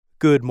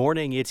Good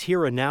morning. It's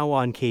Here and Now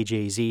on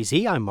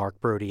KJZZ. I'm Mark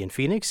Brody in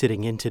Phoenix,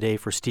 sitting in today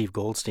for Steve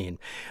Goldstein.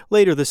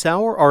 Later this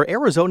hour, are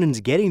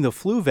Arizonans getting the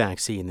flu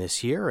vaccine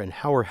this year, and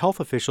how are health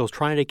officials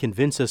trying to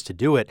convince us to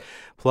do it?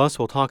 Plus,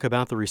 we'll talk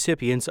about the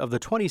recipients of the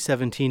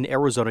 2017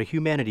 Arizona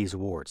Humanities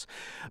Awards.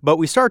 But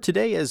we start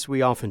today, as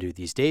we often do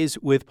these days,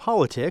 with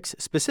politics,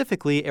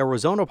 specifically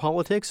Arizona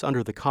politics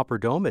under the Copper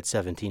Dome at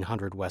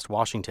 1700 West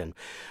Washington.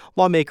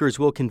 Lawmakers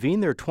will convene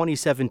their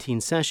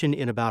 2017 session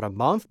in about a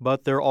month,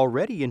 but they're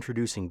already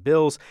introducing bills,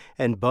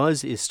 and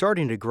buzz is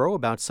starting to grow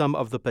about some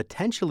of the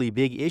potentially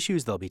big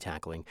issues they'll be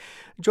tackling.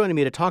 Joining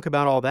me to talk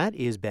about all that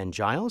is Ben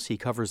Giles. He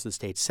covers the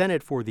state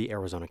Senate for the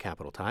Arizona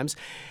Capital Times.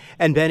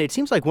 And Ben, it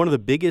seems like one of the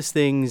biggest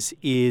things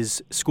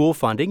is school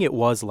funding. It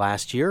was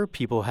last year.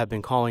 People have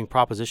been calling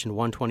Proposition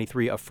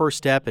 123 a first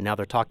step, and now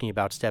they're talking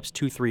about steps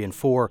 2, 3, and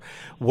 4.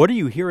 What are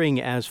you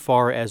hearing as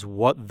far as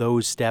what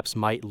those steps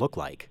might look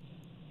like?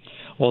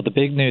 Well, the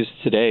big news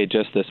today,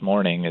 just this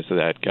morning, is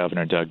that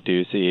Governor Doug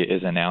Ducey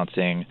is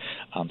announcing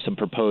some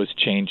proposed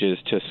changes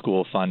to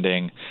school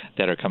funding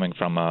that are coming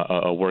from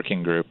a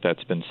working group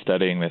that's been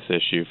studying this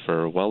issue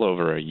for well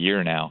over a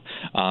year now.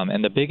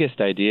 And the biggest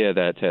idea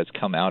that has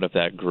come out of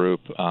that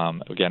group,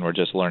 again, we're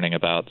just learning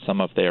about some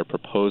of their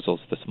proposals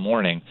this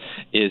morning,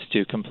 is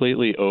to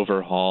completely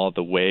overhaul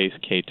the way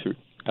K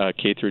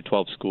through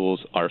 12 schools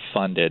are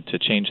funded, to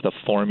change the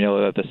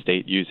formula that the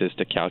state uses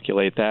to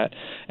calculate that.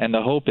 And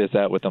the hope is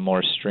that with a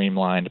more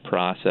streamlined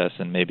process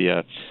and maybe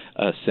a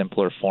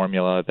simpler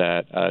formula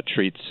that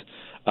treats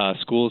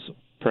schools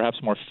perhaps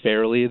more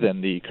fairly than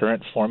the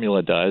current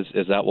formula does,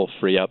 is that will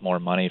free up more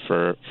money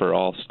for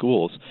all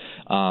schools.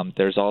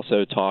 There's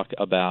also talk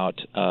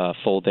about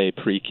full-day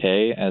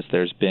pre-K, as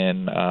there's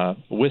been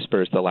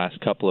whispers the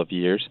last couple of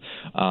years.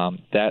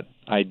 That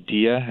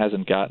idea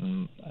hasn't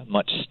gotten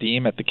much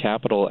steam at the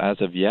Capitol as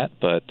of yet,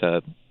 but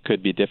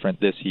could be different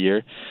this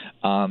year.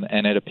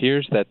 And it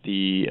appears that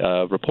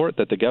the report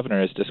that the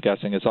governor is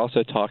discussing is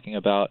also talking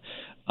about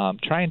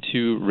trying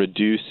to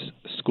reduce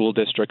school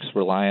districts'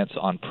 reliance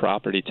on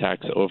property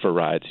tax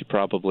overrides. You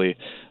probably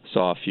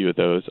saw a few of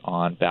those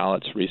on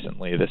ballots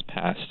recently this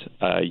past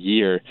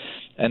year.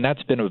 And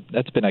that's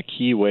been a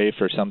key way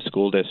for some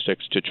school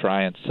districts to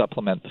try and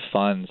supplement the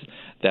funds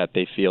that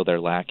they feel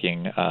they're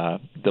lacking,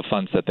 the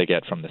funds that they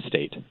get from the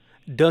state.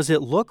 Does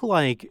it look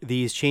like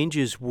these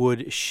changes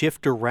would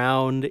shift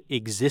around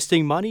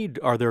existing money?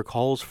 Are there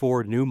calls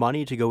for new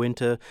money to go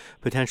into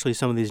potentially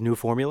some of these new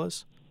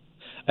formulas?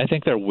 I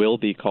think there will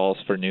be calls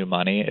for new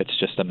money. It's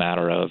just a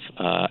matter of,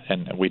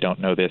 and we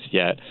don't know this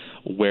yet,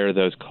 where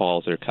those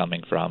calls are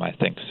coming from. I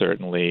think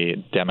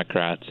certainly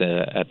Democrats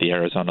at the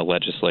Arizona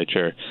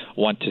legislature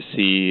want to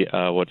see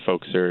what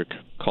folks are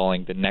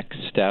calling the next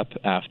step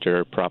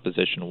after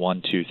Proposition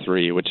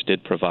 123, which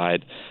did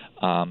provide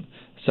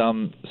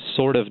some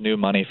sort of new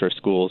money for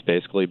schools,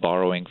 basically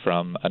borrowing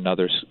from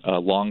another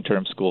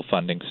long-term school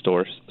funding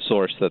source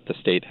that the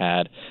state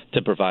had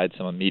to provide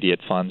some immediate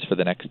funds for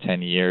the next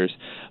 10 years.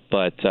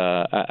 But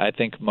I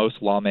think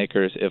most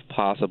lawmakers, if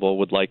possible,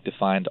 would like to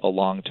find a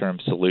long-term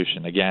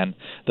solution. Again,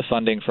 the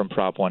funding from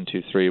Prop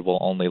 123 will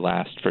only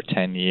last for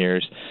 10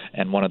 years,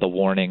 and one of the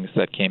warnings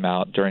that came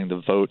out during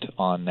the vote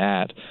on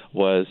that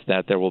was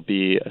that there will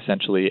be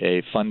essentially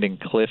a funding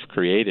cliff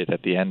created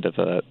at the end of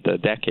the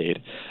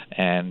decade,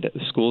 and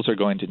schools are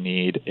going to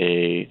need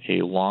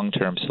a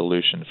long-term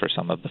solution for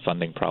some of the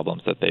funding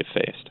problems that they've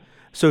faced.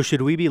 So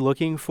should we be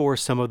looking for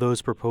some of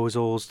those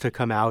proposals to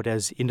come out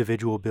as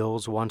individual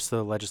bills once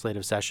the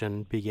legislative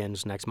session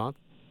begins next month?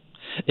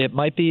 It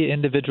might be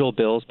individual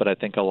bills, but I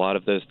think a lot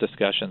of those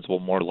discussions will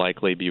more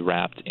likely be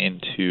wrapped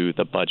into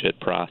the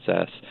budget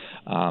process.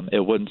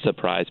 It wouldn't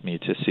surprise me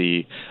to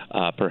see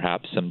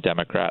perhaps some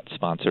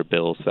Democrat-sponsored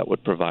bills that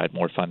would provide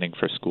more funding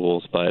for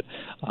schools, but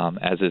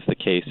as is the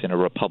case in a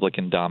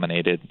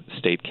Republican-dominated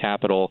state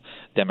capital,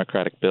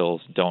 Democratic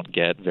bills don't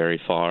get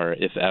very far,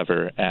 if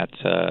ever, at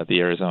the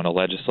Arizona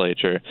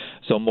legislature.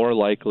 So more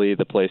likely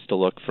the place to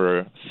look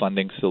for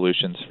funding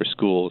solutions for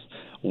schools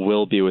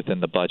will be within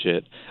the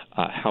budget.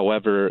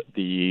 However,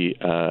 the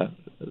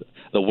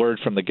word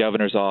from the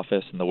governor's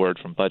office and the word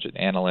from budget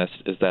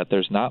analysts is that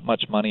there's not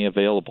much money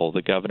available.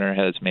 The governor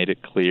has made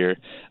it clear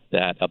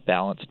that a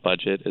balanced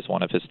budget is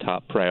one of his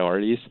top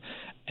priorities.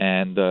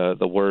 And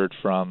the word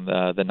from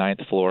the ninth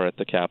floor at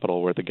the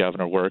Capitol, where the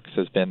governor works,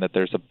 has been that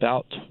there's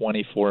about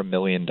 $24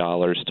 million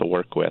to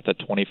work with, a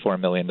 $24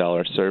 million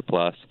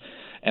surplus.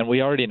 And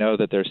we already know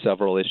that there's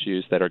several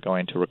issues that are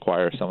going to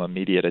require some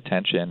immediate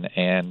attention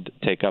and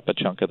take up a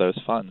chunk of those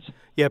funds.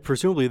 Yeah,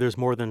 presumably there's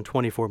more than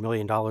 $24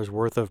 million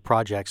worth of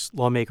projects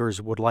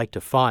lawmakers would like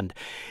to fund.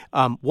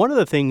 One of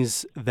the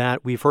things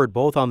that we've heard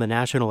both on the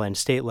national and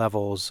state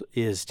levels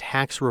is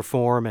tax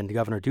reform, and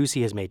Governor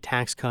Ducey has made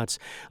tax cuts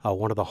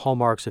one of the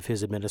hallmarks of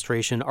his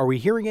administration. Are we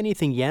hearing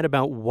anything yet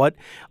about what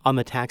on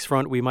the tax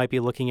front we might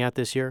be looking at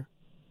this year?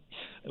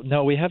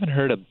 No, we haven't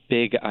heard a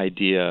big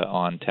idea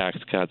on tax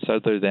cuts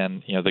other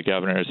than the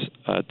governor's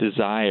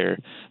desire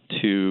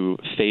to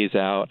phase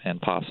out and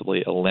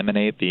possibly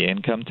eliminate the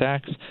income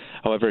tax.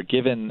 However,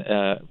 given,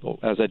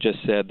 as I just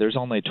said, there's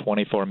only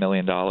 $24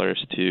 million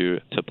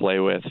to play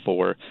with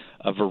for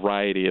a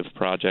variety of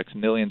projects,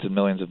 millions and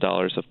millions of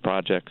dollars of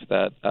projects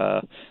that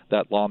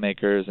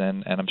lawmakers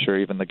and I'm sure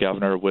even the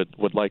governor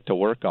would like to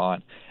work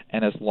on.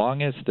 And as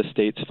long as the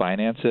state's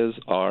finances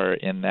are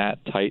in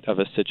that tight of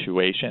a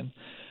situation,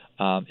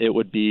 it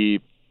wouldn't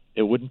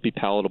be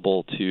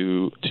palatable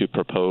to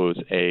propose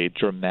a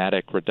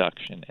dramatic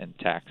reduction in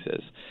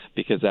taxes,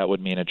 because that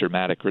would mean a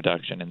dramatic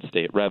reduction in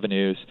state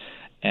revenues.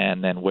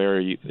 And then where are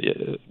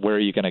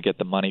you going to get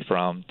the money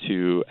from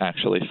to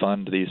actually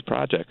fund these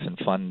projects and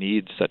fund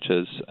needs such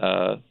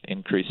as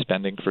increased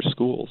spending for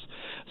schools?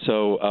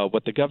 So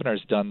what the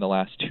governor's done the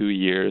last 2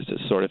 years is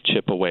sort of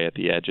chip away at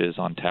the edges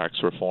on tax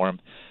reform,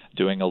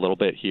 doing a little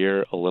bit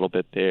here, a little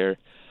bit there.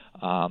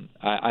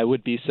 I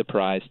would be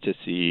surprised to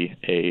see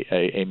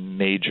a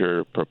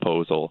major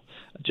proposal,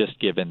 just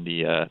given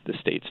the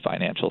state's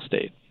financial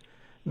state.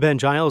 Ben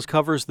Giles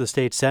covers the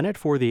state Senate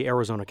for the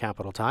Arizona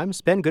Capital Times.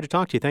 Ben, good to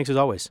talk to you. Thanks as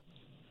always.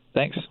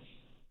 Thanks.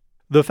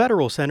 The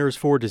Federal Centers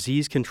for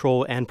Disease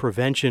Control and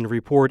Prevention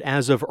report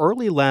as of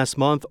early last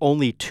month,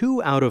 only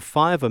 2 out of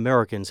 5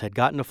 Americans had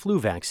gotten a flu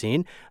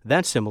vaccine.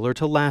 That's similar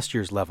to last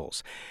year's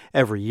levels.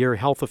 Every year,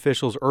 health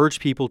officials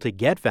urge people to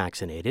get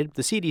vaccinated.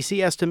 The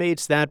CDC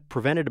estimates that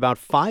prevented about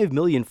 5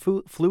 million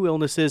flu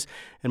illnesses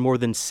and more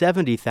than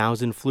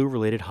 70,000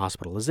 flu-related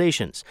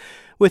hospitalizations.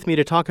 With me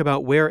to talk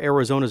about where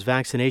Arizona's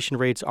vaccination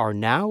rates are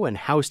now and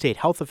how state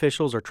health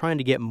officials are trying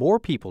to get more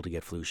people to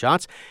get flu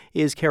shots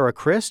is Kara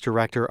Christ,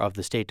 director of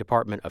the State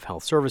Department of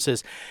Health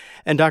Services.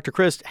 And Dr.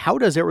 Christ, how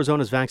does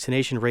Arizona's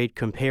vaccination rate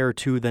compare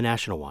to the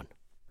national one?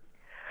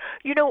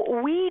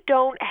 We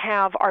don't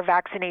have our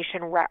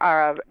vaccination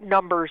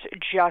numbers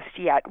just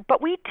yet,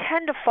 but we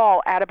tend to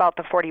fall at about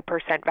the 40%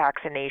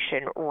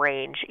 vaccination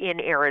range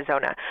in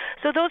Arizona.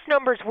 So those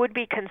numbers would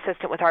be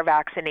consistent with our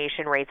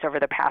vaccination rates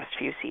over the past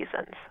few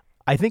seasons.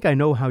 I think I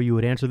know how you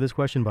would answer this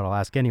question, but I'll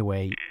ask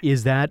anyway.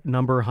 Is that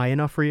number high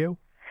enough for you?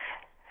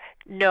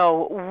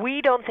 No, we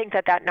don't think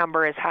that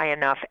number is high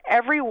enough.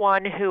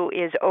 Everyone who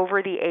is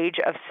over the age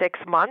of 6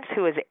 months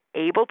who is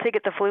able to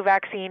get the flu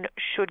vaccine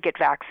should get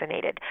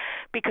vaccinated,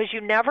 because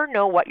you never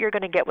know what you're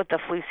going to get with the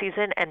flu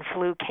season, and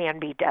flu can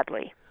be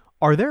deadly.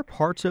 Are there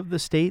parts of the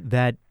state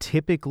that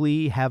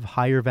typically have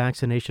higher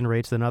vaccination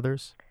rates than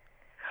others?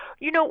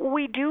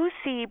 We do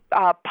see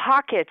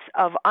pockets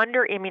of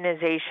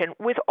under-immunization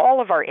with all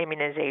of our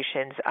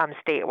immunizations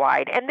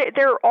statewide, and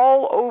they're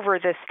all over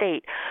the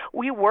state.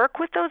 We work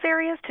with those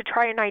areas to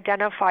try and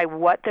identify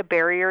what the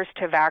barriers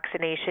to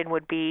vaccination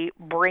would be,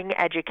 bring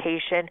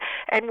education,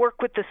 and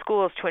work with the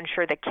schools to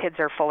ensure that kids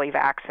are fully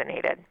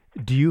vaccinated.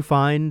 Do you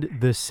find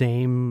the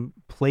same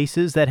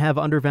places that have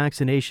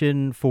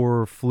under-vaccination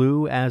for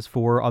flu as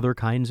for other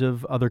kinds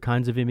of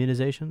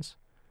immunizations?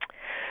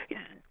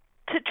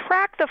 To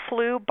track the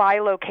flu by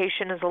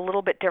location is a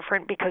little bit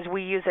different because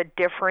we use a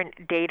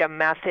different data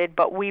method,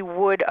 but we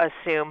would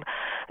assume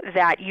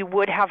that you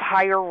would have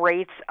higher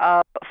rates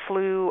of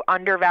flu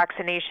under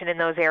vaccination in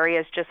those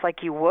areas just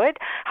like you would.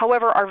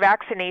 However, our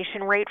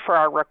vaccination rate for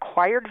our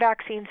required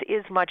vaccines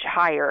is much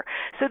higher.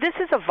 So this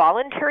is a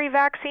voluntary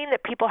vaccine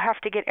that people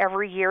have to get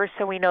every year,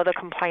 so we know the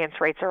compliance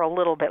rates are a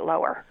little bit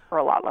lower, or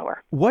a lot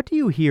lower. What do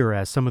you hear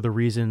as some of the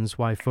reasons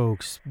why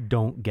folks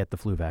don't get the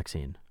flu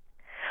vaccine?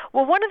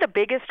 Well, one of the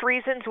biggest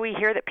reasons we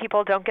hear that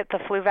people don't get the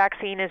flu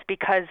vaccine is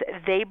because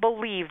they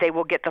believe they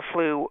will get the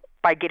flu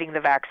by getting the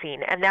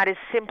vaccine, and that is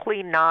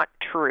simply not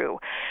true.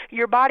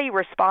 Your body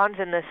responds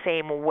in the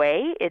same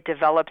way. It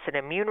develops an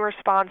immune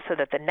response so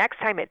that the next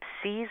time it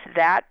sees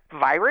that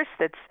virus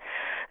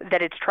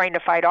that it's trying to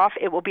fight off,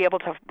 it will be able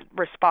to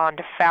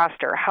respond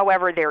faster.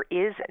 However, there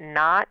is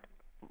not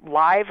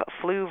live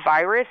flu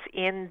virus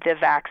in the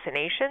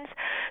vaccinations,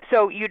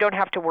 so you don't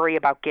have to worry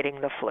about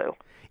getting the flu.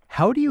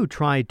 How do you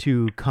try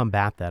to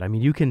combat that? I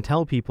mean, you can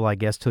tell people, I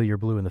guess, till you're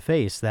blue in the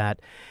face that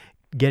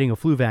getting a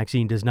flu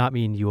vaccine does not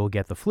mean you will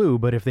get the flu,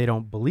 but if they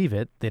don't believe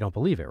it, they don't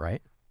believe it,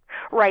 right?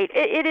 Right.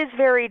 It is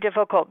very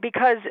difficult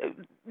because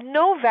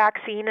no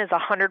vaccine is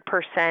 100%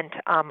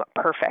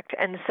 perfect.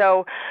 And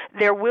so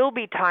there will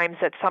be times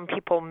that some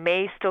people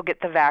may still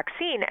get the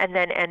vaccine and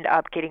then end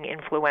up getting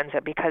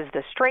influenza because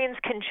the strains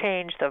can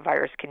change, the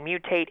virus can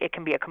mutate. It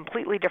can be a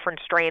completely different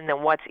strain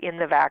than what's in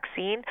the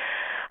vaccine.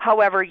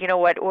 However,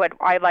 what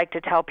I like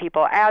to tell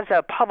people as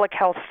a public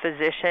health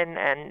physician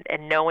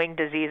and knowing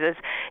diseases,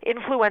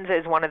 influenza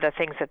is one of the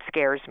things that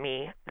scares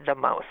me the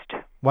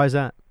most. Why is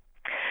that?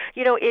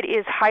 It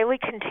is highly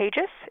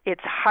contagious,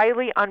 it's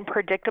highly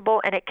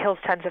unpredictable, and it kills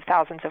tens of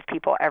thousands of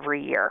people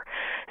every year.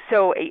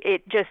 So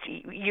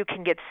you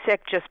can get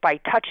sick just by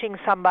touching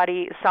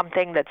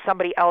something that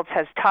somebody else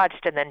has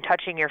touched, and then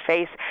touching your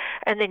face,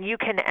 and then you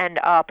can end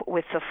up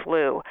with the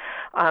flu.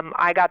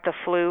 I got the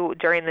flu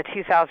during the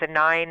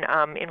 2009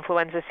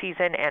 influenza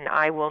season, and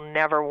I will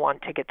never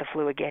want to get the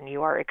flu again.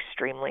 You are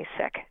extremely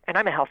sick, and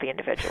I'm a healthy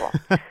individual.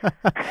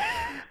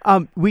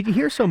 We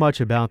hear so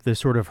much about this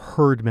sort of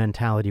herd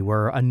mentality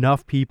where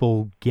enough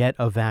people get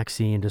a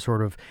vaccine to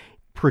sort of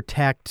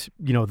protect,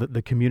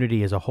 the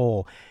community as a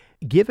whole.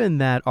 Given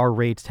that our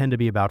rates tend to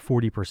be about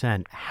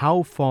 40%,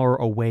 how far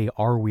away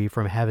are we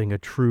from having a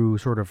true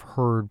sort of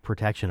herd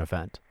protection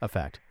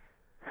effect?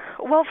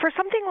 Well, for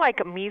something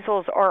like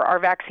measles or our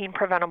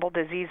vaccine-preventable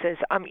diseases,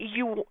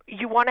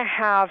 you want to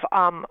have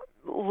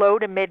low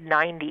to mid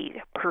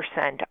 90%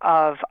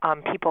 of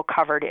people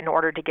covered in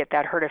order to get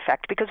that herd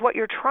effect, because what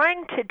you're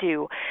trying to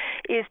do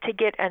is to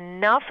get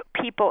enough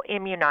people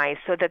immunized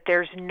so that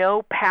there's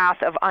no path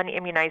of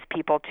unimmunized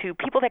people to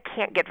people that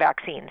can't get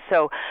vaccines.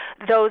 So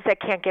those that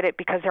can't get it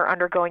because they're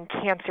undergoing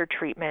cancer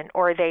treatment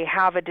or they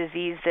have a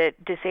disease that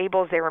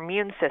disables their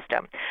immune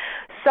system.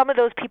 Some of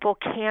those people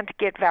can't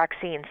get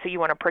vaccines, so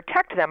you want to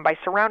protect them by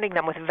surrounding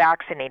them with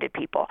vaccinated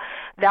people.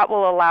 That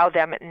will allow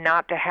them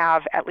not to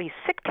have at least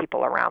sick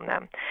people around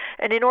them.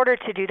 And in order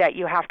to do that,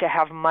 you have to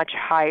have much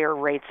higher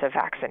rates of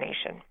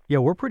vaccination. Yeah,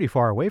 we're pretty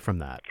far away from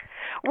that.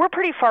 We're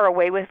pretty far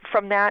away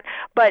from that,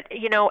 but,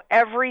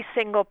 every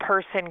single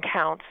person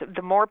counts.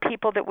 The more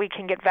people that we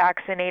can get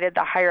vaccinated,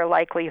 the higher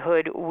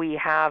likelihood we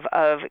have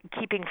of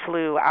keeping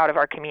flu out of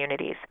our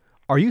communities.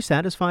 Are you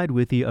satisfied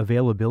with the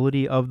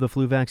availability of the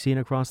flu vaccine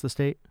across the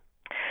state?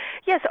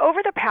 Yes, over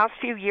the past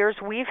few years,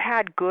 we've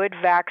had good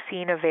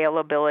vaccine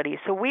availability.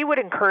 So we would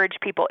encourage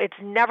people, it's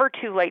never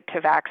too late to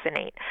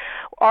vaccinate.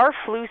 Our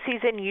flu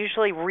season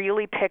usually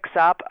really picks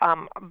up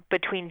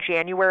between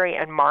January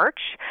and March,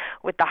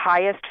 with the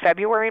highest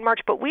February and March,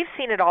 but we've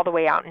seen it all the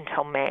way out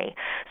until May.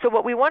 So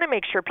what we want to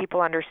make sure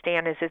people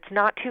understand is it's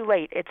not too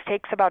late. It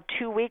takes about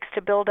 2 weeks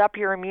to build up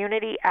your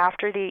immunity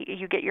after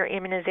you get your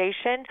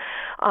immunization,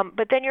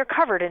 but then you're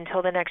covered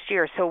until the next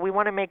year. So we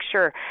want to make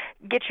sure,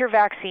 get your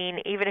vaccine,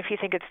 even if you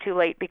think it's too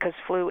late, because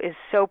flu is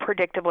so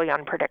predictably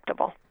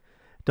unpredictable.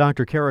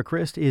 Dr. Kara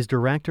Christ is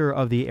director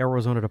of the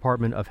Arizona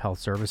Department of Health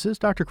Services.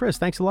 Dr. Christ,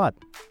 thanks a lot.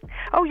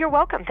 Oh, you're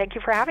welcome. Thank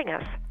you for having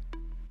us.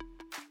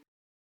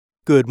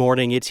 Good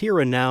morning. It's Here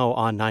and Now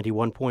on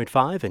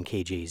 91.5 and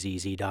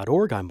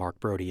KJZZ.org. I'm Mark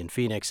Brody in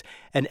Phoenix.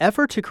 An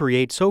effort to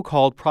create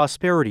so-called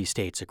prosperity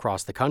states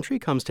across the country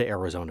comes to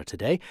Arizona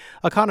today.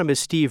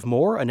 Economist Steve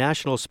Moore, a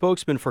national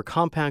spokesman for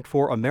Compact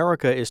for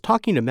America, is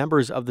talking to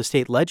members of the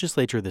state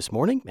legislature this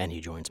morning, and he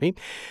joins me.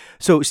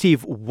 So,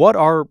 Steve, what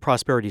are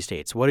prosperity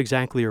states? What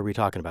exactly are we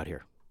talking about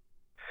here?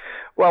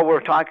 Well,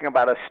 we're talking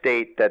about a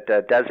state that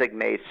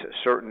designates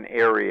certain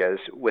areas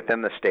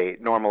within the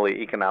state,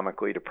 normally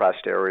economically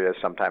depressed areas,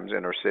 sometimes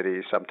inner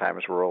cities,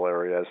 sometimes rural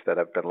areas that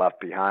have been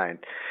left behind,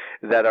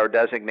 that are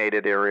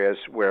designated areas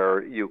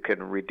where you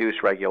can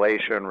reduce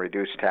regulation,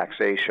 reduce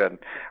taxation,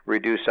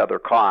 reduce other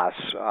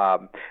costs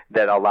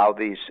that allow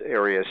these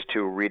areas to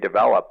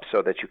redevelop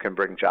so that you can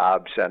bring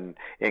jobs and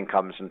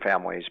incomes and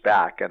families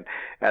back. And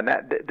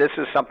this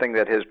is something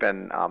that has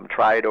been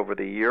tried over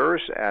the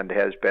years and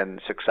has been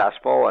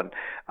successful, and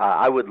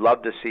I would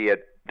love to see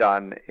it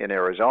done in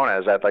Arizona,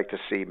 as I'd like to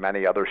see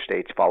many other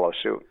states follow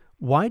suit.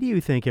 Why do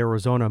you think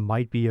Arizona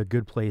might be a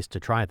good place to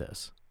try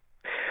this?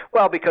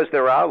 Well, because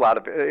there are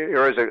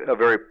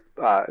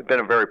been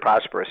a very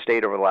prosperous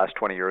state over the last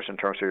 20 years in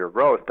terms of your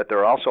growth, but there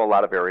are also a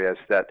lot of areas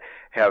that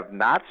have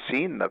not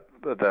seen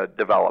the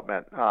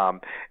development,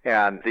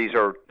 and these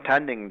are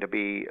tending to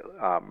be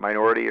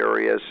minority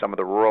areas. Some of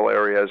the rural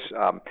areas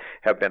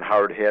have been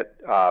hard hit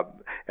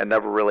and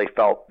never really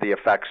felt the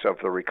effects of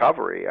the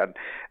recovery, and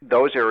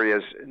those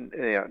areas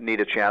need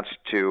a chance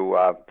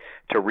to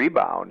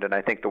rebound. And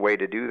I think the way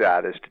to do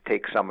that is to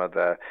take some of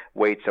the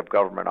weights of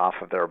government off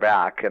of their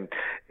back. And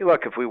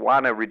look, if we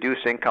want to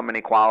reduce income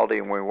inequality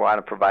and we want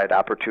to provide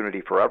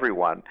opportunity for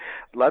everyone,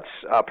 let's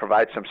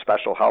provide some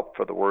special help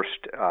for the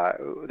worst,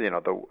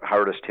 the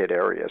hardest hit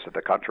areas of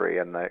the country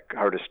and the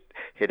hardest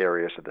hit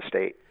areas of the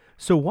state.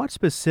 So what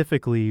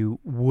specifically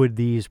would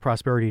these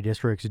prosperity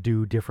districts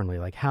do differently?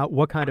 Like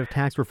what kind of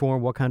tax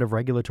reform, what kind of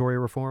regulatory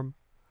reform?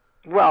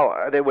 Well,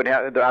 they would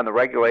have on the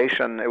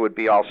regulation. It would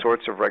be all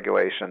sorts of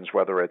regulations,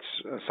 whether it's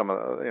some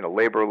of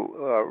labor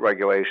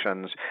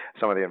regulations,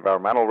 some of the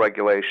environmental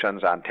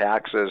regulations on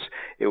taxes.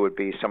 It would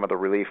be some of the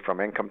relief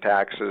from income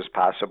taxes,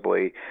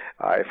 possibly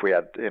if we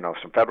had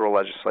some federal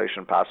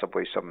legislation,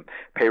 possibly some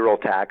payroll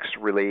tax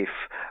relief,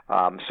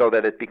 so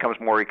that it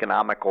becomes more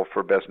economical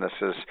for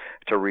businesses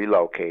to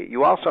relocate.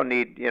 You also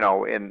need, in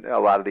a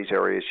lot of these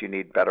areas, you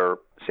need better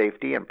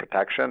safety and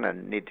protection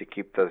and need to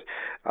keep the,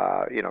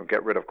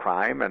 get rid of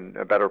crime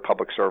and better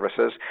public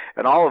services.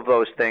 And all of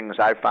those things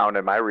I've found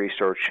in my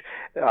research,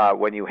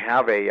 when you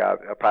have a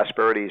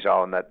prosperity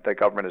zone that the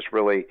government has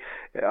really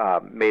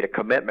made a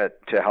commitment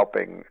to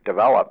helping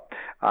develop,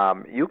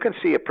 you can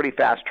see a pretty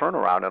fast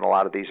turnaround in a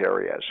lot of these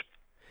areas.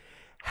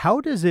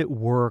 How does it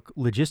work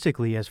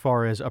logistically as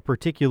far as a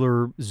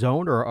particular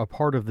zone or a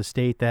part of the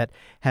state that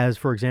has,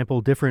 for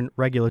example, different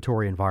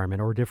regulatory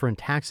environment or different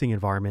taxing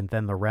environment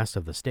than the rest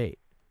of the state?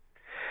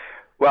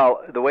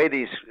 Well, the way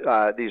these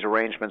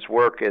arrangements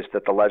work is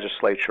that the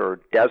legislature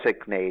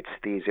designates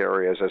these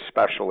areas as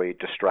specially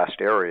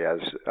distressed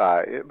areas.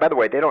 By the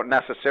way, they don't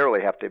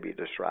necessarily have to be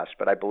distressed,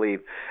 but I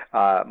believe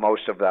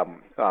most of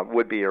them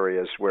would be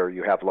areas where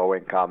you have low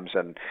incomes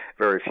and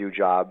very few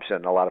jobs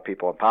and a lot of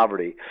people in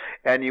poverty.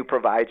 And you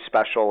provide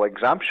special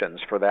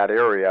exemptions for that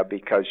area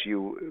because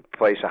you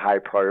place a high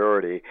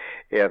priority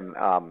in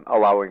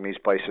allowing these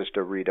places to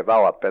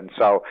redevelop. And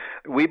so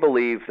we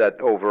believe that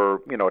over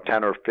a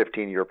 10 or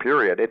 15 year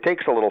period, it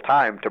takes a little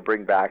time to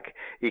bring back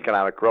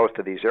economic growth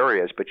to these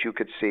areas, but you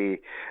could see,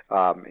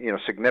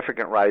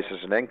 significant rises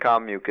in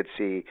income. You could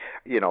see,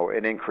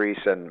 an increase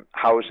in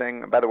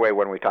housing. By the way,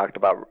 when we talked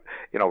about,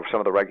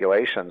 some of the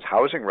regulations,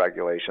 housing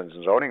regulations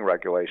and zoning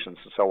regulations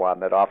and so on,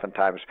 that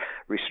oftentimes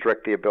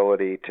restrict the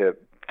ability to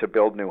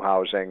build new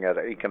housing at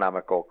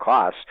economical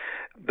costs,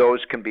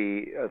 those can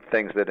be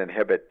things that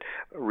inhibit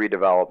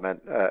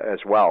redevelopment as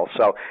well.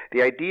 So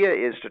the idea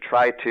is to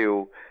try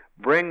to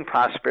bring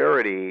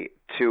prosperity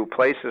to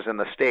places in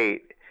the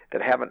state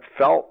that haven't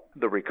felt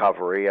the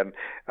recovery. And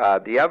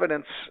the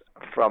evidence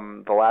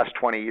from the last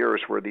 20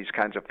 years were these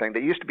kinds of things.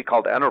 They used to be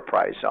called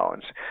enterprise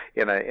zones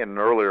in an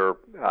earlier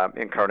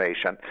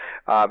incarnation.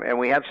 And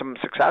we had some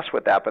success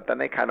with that, but then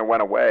they kind of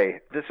went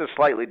away. This is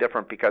slightly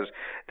different because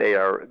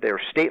they're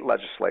state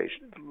legislative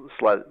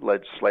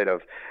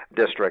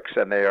districts,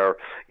 and they are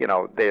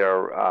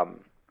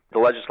the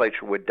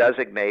legislature would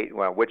designate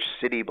which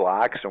city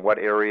blocks and what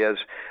areas,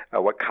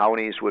 what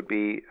counties would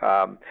be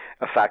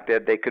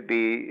affected. They could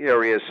be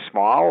areas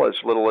small, as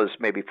little as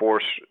maybe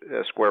 4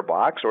 square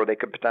blocks, or they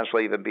could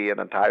potentially even be an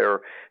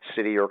entire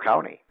city or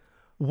county.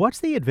 What's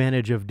the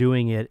advantage of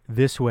doing it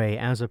this way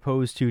as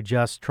opposed to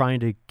just trying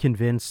to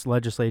convince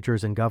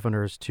legislatures and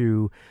governors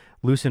to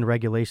loosen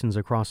regulations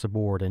across the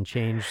board and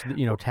change,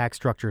 tax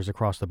structures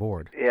across the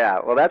board? Yeah,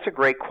 well, that's a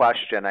great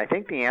question. I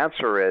think the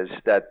answer is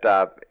that,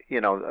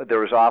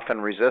 there is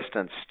often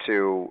resistance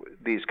to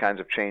these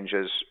kinds of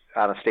changes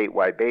on a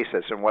statewide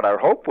basis. And what our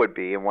hope would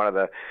be, and one of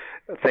the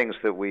things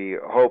that we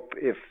hope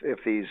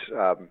if these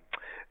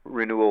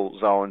renewal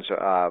zones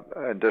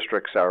and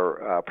districts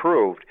are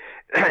approved,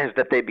 is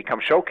that they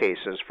become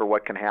showcases for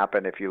what can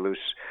happen if you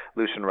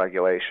loosen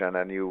regulation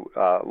and you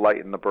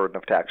lighten the burden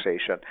of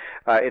taxation.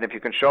 And if you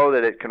can show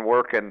that it can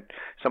work in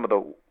some of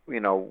the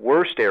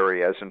worst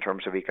areas in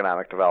terms of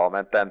economic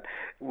development, then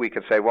we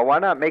can say, well, why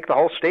not make the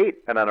whole state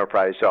an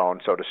enterprise zone,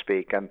 so to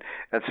speak? And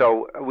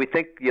so we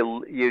think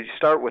you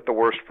start with the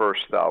worst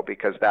first, though,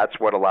 because that's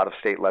what a lot of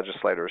state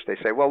legislators, they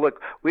say, well,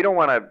 look, we don't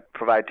want to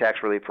provide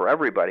tax relief for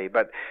everybody,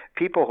 but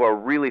people who are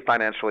really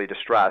financially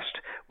distressed,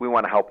 we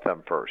want to help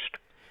them first.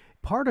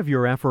 Part of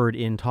your effort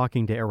in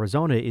talking to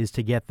Arizona is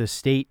to get the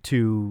state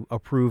to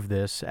approve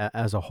this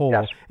as a whole.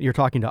 Yes. You're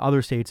talking to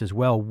other states as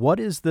well.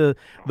 What is the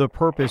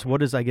purpose?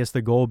 What is, I guess,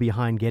 the goal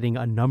behind getting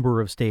a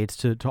number of states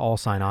to all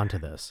sign on to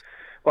this?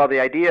 Well,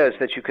 the idea is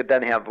that you could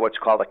then have what's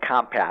called a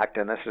compact,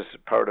 and this is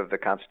part of the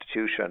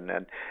Constitution.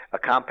 And a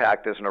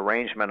compact is an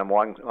arrangement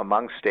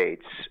among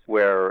states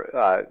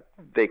where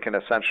they can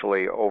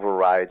essentially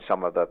override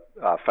some of the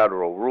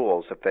federal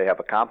rules if they have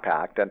a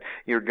compact. And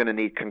you're going to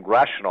need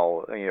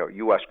congressional,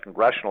 U.S.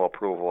 congressional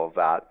approval of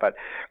that. But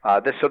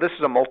this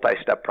is a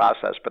multi-step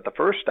process. But the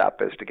first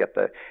step is to get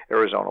the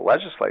Arizona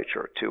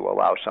legislature to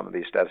allow some of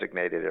these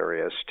designated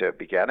areas to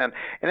begin. And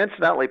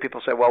incidentally,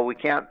 people say, well, we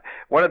can't.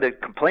 One of the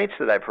complaints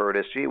that I've heard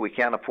is, gee, we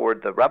can't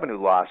afford the revenue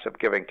loss of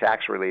giving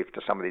tax relief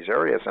to some of these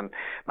areas. And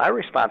my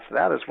response to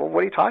that is, well,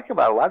 what are you talking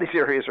about? A lot of these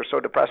areas are so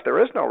depressed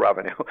there is no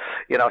revenue.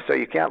 So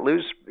you can't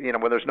lose,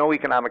 when there's no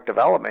economic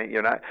development,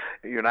 you're not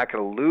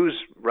going to lose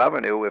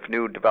revenue if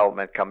new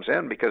development comes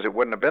in, because it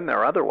wouldn't have been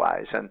there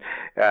otherwise. And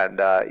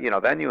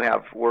then you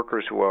have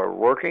workers who are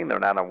working, they're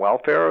not on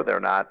welfare, they're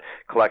not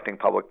collecting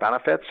public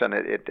benefits, and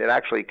it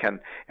actually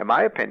can, in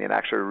my opinion,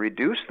 actually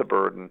reduce the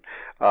burden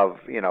of,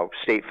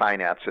 state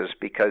finances,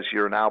 because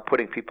you're now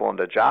putting people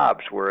into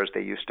jobs, whereas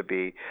they used to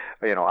be,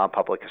 on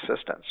public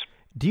assistance.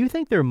 Do you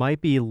think there might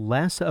be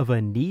less of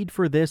a need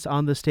for this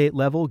on the state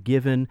level,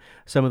 given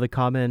some of the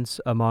comments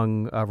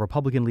among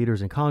Republican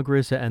leaders in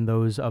Congress and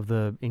those of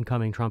the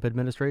incoming Trump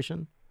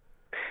administration?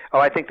 Oh,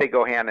 I think they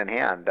go hand in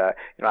hand.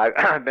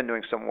 I've been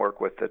doing some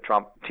work with the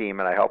Trump team,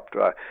 and I helped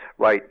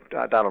write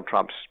Donald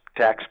Trump's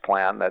tax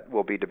plan that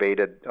will be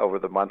debated over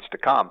the months to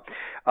come.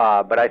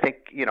 But I think,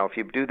 if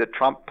you do the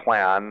Trump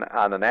plan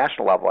on the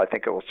national level, I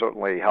think it will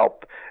certainly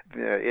help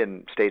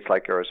in states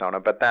like Arizona.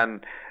 But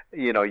then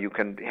you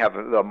can have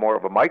more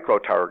of a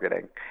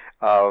micro-targeting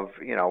of,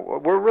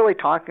 we're really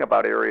talking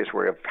about areas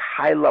where you have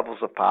high levels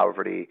of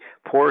poverty,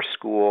 poor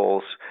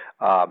schools,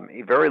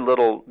 very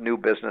little new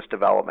business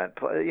development.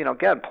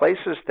 Again,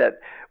 places that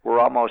were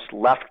almost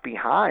left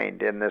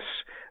behind in this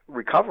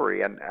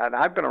recovery. And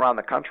I've been around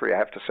the country, I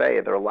have to say,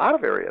 there are a lot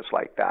of areas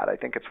like that. I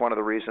think it's one of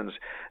the reasons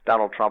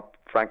Donald Trump,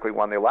 frankly,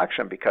 won the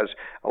election, because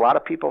a lot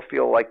of people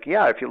feel like,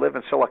 if you live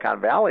in Silicon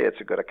Valley, it's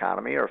a good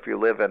economy, or if you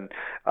live in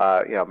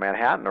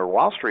Manhattan or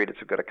Wall Street,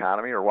 it's a good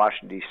economy, or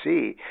Washington,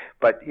 D.C.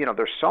 But,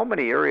 there's so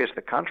many areas of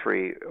the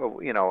country,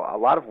 a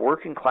lot of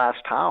working class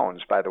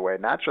towns, by the way,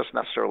 not just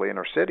necessarily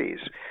inner cities,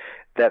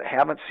 that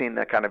haven't seen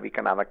that kind of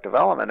economic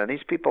development. And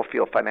these people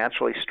feel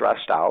financially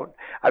stressed out.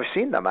 I've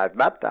seen them. I've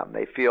met them.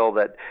 They feel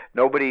that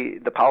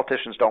the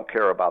politicians don't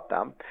care about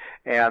them,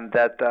 and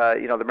that,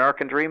 the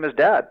American dream is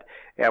dead.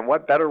 And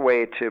what better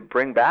way to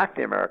bring back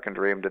the American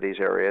dream to these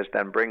areas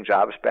than bring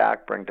jobs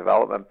back, bring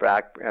development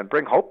back, and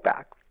bring hope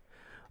back?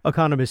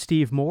 Economist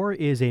Steve Moore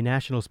is a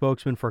national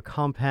spokesman for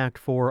Compact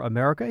for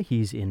America.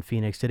 He's in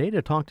Phoenix today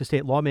to talk to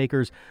state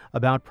lawmakers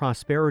about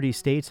prosperity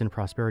states and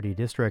prosperity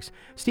districts.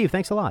 Steve,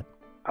 thanks a lot.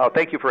 Oh,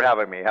 thank you for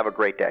having me. Have a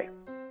great day.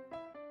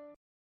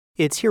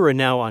 It's Here and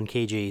Now on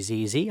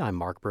KJZZ. I'm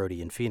Mark Brody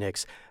in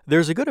Phoenix.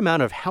 There's a good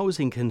amount of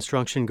housing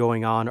construction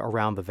going on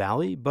around the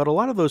valley, but a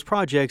lot of those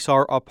projects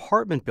are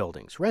apartment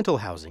buildings, rental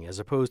housing, as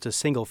opposed to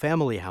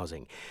single-family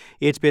housing.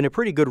 It's been a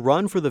pretty good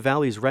run for the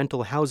valley's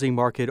rental housing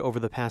market over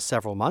the past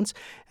several months,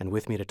 and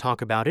with me to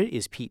talk about it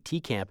is Pete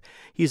Teekamp.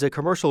 He's a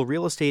commercial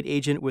real estate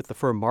agent with the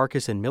firm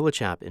Marcus &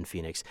 Millichap in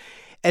Phoenix.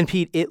 And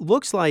Pete, it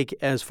looks like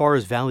as far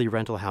as the valley's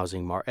rental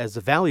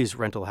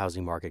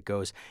housing market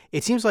goes,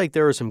 it seems like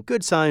there are some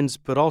good signs,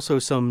 but also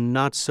some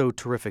not so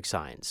terrific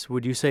signs.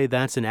 Would you say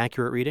that's an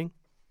accurate reading?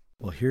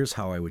 Well, here's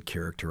how I would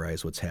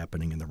characterize what's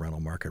happening in the rental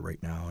market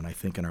right now. And I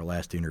think in our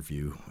last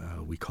interview,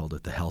 we called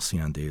it the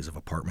halcyon days of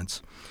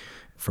apartments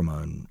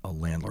from a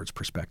landlord's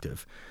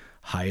perspective.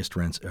 Highest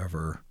rents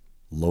ever,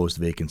 lowest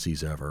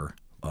vacancies ever,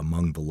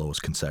 among the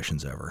lowest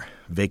concessions ever.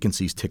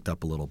 Vacancies ticked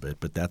up a little bit,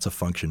 but that's a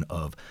function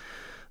of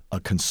a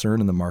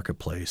concern in the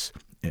marketplace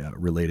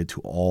related to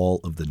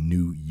all of the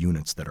new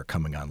units that are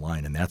coming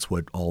online. And that's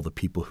what all the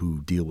people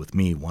who deal with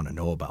me want to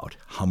know about.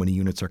 How many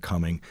units are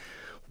coming?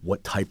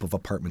 What type of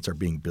apartments are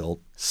being built?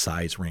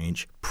 Size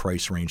range,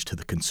 price range to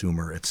the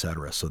consumer, et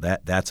cetera. So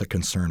that's a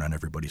concern on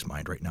everybody's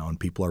mind right now. And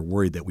people are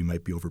worried that we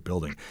might be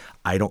overbuilding.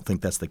 I don't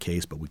think that's the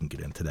case, but we can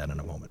get into that in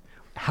a moment.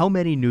 How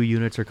many new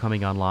units are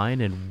coming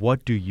online, and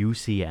what do you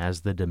see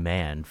as the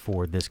demand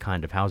for this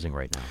kind of housing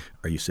right now?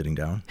 Are you sitting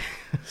down?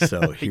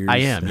 So I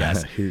am,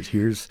 yes.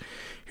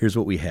 Here's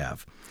what we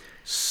have.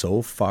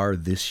 So far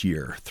this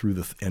year, through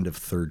the end of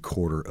third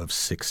quarter of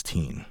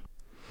 16,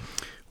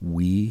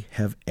 we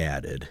have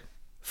added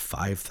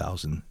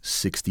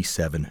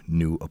 5,067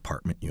 new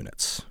apartment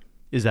units.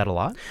 Is that a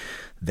lot?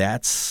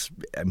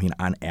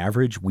 On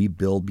average, we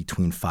build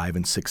between 5,000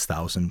 and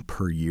 6,000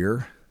 per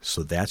year.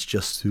 So that's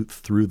just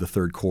through the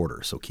third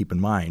quarter. So keep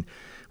in mind,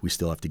 we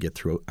still have to get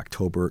through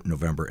October,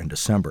 November, and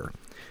December.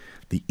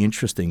 The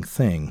interesting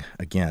thing,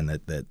 again,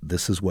 that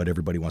this is what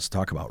everybody wants to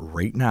talk about.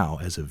 Right now,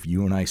 as of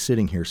you and I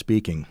sitting here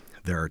speaking,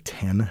 there are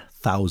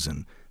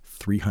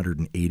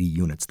 10,380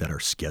 units that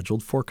are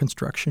scheduled for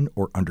construction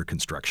or under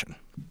construction.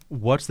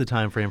 What's the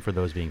time frame for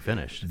those being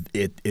finished?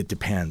 It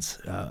depends.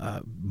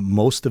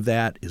 Most of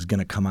that is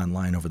going to come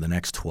online over the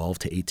next 12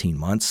 to 18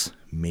 months.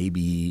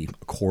 Maybe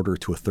a quarter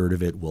to a third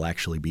of it will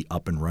actually be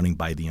up and running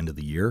by the end of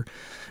the year.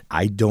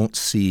 I don't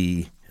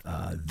see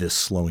this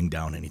slowing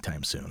down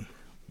anytime soon.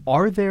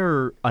 Are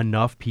there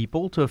enough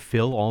people to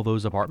fill all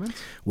those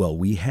apartments? Well,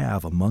 we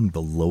have among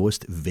the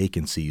lowest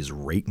vacancies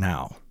right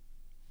now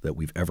that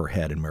we've ever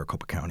had in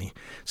Maricopa County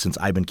since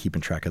I've been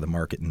keeping track of the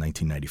market in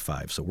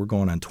 1995. So we're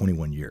going on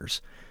 21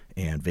 years.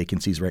 And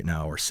vacancies right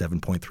now are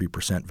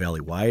 7.3%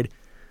 valley-wide.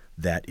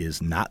 That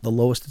is not the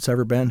lowest it's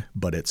ever been,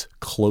 but it's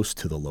close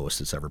to the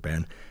lowest it's ever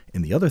been.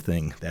 And the other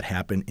thing that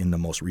happened in the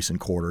most recent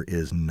quarter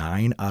is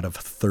 9 out of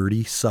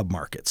 30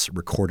 submarkets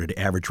recorded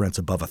average rents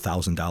above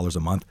 $1,000 a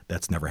month.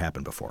 That's never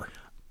happened before.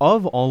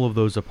 Of all of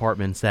those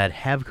apartments that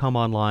have come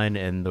online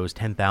and those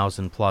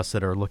 10,000 plus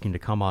that are looking to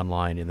come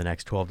online in the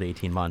next 12 to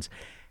 18 months,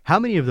 how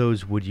many of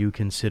those would you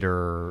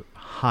consider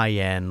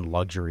high-end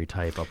luxury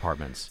type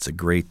apartments? That's a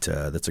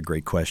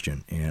great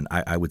question, and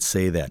I would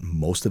say that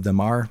most of them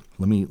are.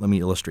 Let me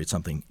illustrate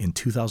something. In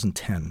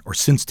 2010, or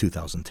since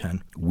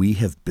 2010, we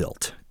have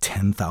built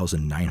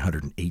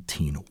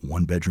 10,918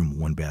 one-bedroom,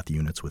 one-bath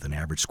units with an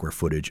average square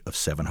footage of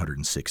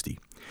 760.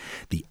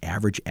 The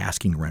average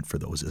asking rent for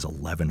those is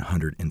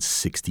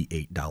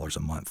 $1,168 a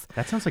month.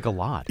 That sounds like a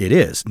lot. It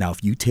is. Now,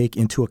 if you take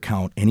into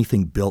account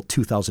anything built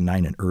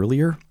 2009 and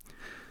earlier,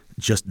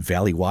 just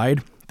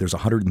valley-wide, there's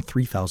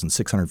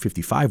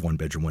 103,655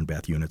 one-bedroom,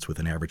 one-bath units with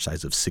an average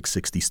size of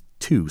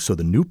 662. So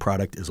the new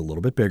product is a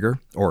little bit bigger,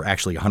 or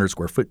actually 100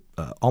 square foot,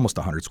 almost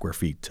 100 square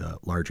feet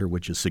larger,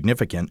 which is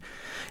significant.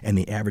 And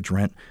the average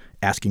rent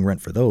Asking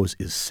rent for those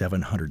is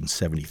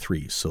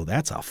 $773. So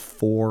that's a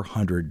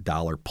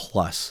 $400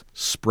 plus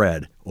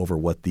spread over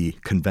what the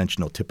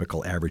conventional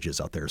typical average is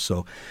out there.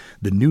 So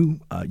the new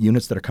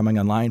units that are coming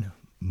online,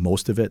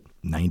 most of it,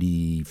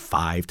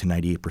 95 to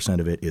 98%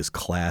 of it, is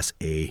Class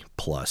A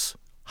plus,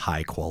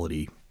 high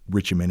quality,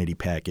 rich amenity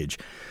package,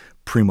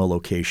 primo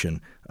location,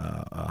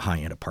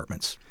 high-end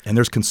apartments. And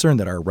there's concern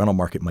that our rental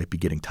market might be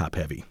getting top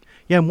heavy.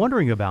 Yeah, I'm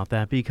wondering about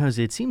that because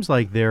it seems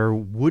like there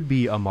would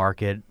be a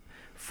market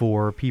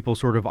for people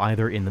sort of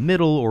either in the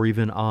middle or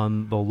even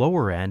on the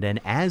lower end. And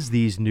as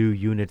these new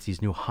units,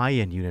 these new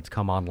high-end units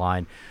come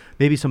online,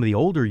 maybe some of the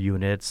older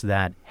units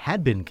that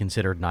had been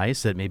considered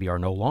nice that maybe are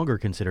no longer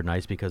considered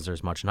nice because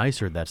there's much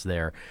nicer that's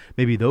there,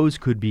 maybe those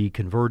could be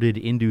converted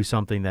into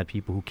something that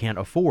people who can't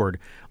afford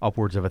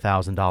upwards of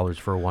 $1,000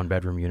 for a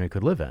one-bedroom unit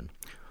could live in.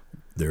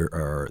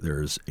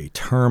 There's a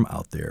term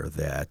out there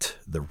that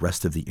the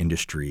rest of the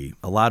industry,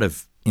 a lot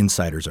of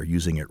insiders are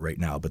using it right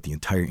now, but the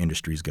entire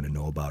industry is going to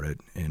know about it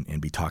and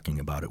be talking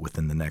about it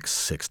within the next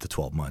 6 to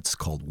 12 months,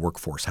 called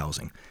workforce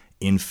housing.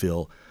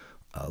 Infill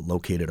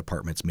located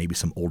apartments, maybe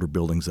some older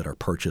buildings that are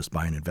purchased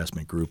by an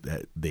investment group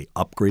that they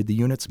upgrade the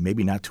units,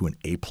 maybe not to an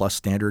A-plus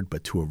standard,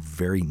 but to a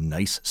very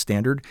nice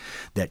standard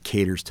that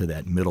caters to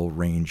that middle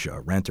range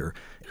renter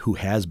who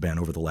has been,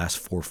 over the last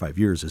 4 or 5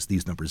 years, as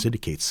these numbers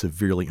indicate,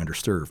 severely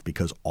underserved,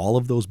 because all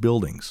of those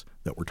buildings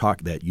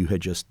that you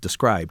had just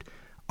described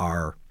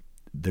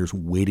there's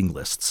waiting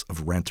lists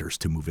of renters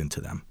to move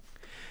into them.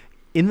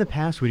 In the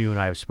past, when you and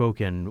I have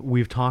spoken,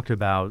 we've talked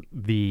about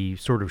the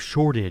sort of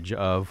shortage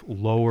of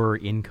lower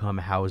income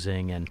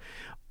housing and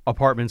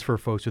apartments for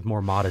folks with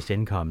more modest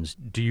incomes.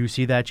 Do you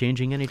see that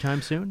changing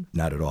anytime soon?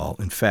 Not at all.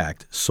 In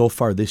fact, so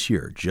far this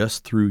year,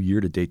 just through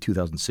year-to-date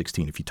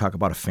 2016, if you talk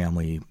about a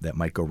family that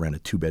might go rent a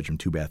 2-bedroom,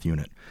 2-bath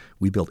unit,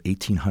 we built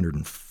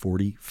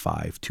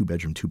 1,845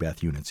 2-bedroom,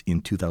 2-bath units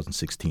in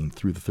 2016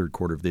 through the third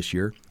quarter of this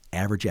year.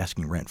 Average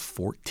asking rent,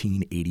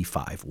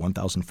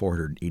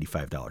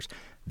 $1,485.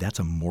 That's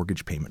a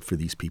mortgage payment for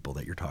these people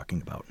that you're talking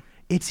about.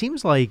 It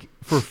seems like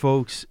for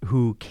folks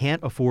who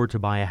can't afford to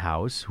buy a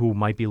house, who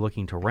might be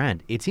looking to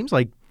rent, it seems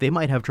like they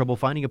might have trouble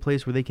finding a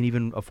place where they can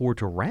even afford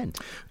to rent.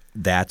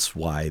 That's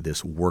why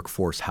this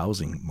workforce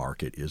housing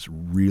market is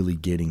really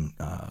getting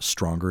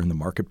stronger in the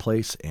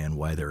marketplace, and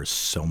why there is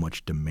so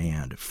much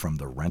demand from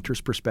the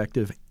renter's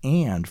perspective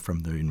and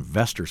from the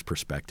investor's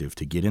perspective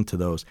to get into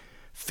those,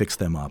 fix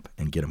them up,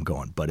 and get them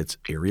going. But it's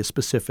area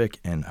specific,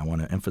 and I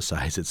want to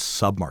emphasize it's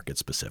sub-market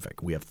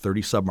specific. We have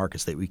 30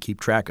 sub-markets that we keep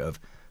track of,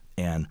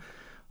 and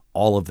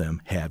all of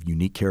them have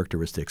unique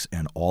characteristics,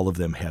 and all of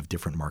them have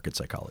different market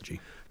psychology.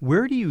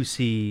 Where do you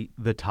see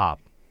the top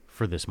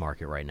for this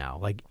market right now?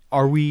 Like,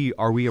 are we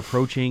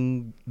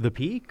approaching the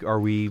peak? Are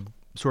we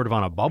sort of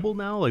on a bubble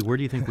now? Like, where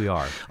do you think we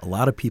are? A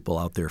lot of people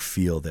out there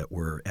feel that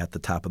we're at the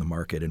top of the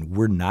market, and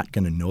we're not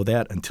going to know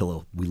that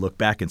until we look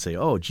back and say,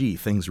 oh, gee,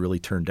 things really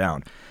turned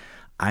down.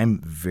 I'm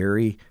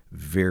very,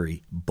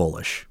 very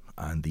bullish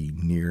on the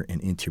near and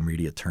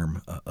intermediate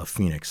term of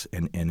Phoenix.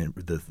 And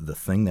the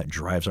thing that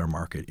drives our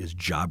market is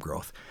job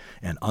growth.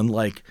 And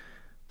unlike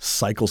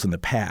cycles in the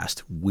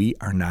past, we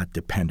are not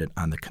dependent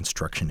on the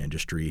construction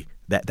industry.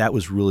 That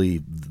was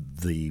really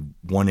the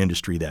one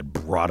industry that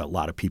brought a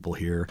lot of people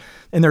here.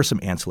 And there are some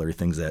ancillary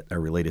things that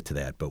are related to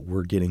that, but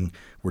we're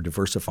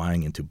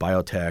diversifying into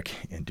biotech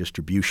and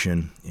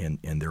distribution,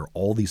 and there are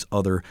all these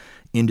other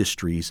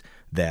industries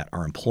that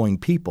are employing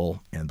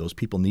people, and those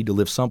people need to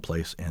live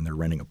someplace, and they're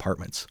renting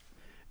apartments.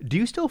 Do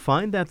you still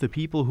find that the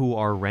people who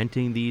are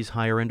renting these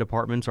higher-end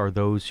apartments are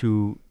those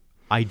who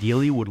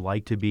ideally would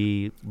like to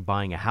be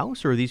buying a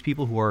house, or are these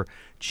people who are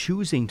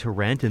choosing to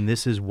rent, and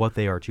this is what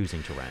they are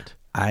choosing to rent?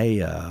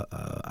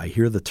 I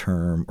hear the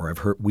term, or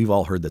we've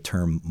all heard the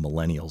term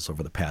millennials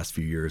over the past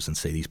few years, and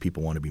say these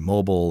people want to be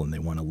mobile and they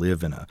want to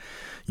live in a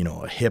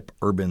hip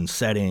urban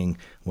setting.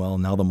 Well,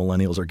 now the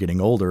millennials are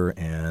getting older,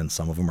 and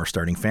some of them are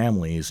starting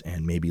families,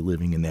 and maybe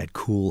living in that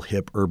cool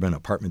hip urban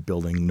apartment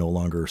building no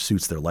longer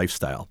suits their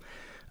lifestyle.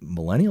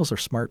 Millennials are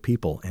smart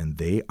people, and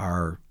they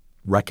are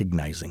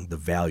recognizing the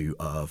value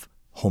of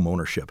home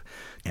ownership.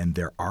 And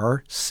there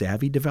are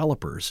savvy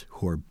developers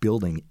who are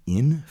building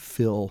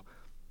infill.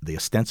 They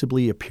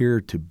ostensibly appear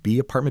to be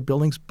apartment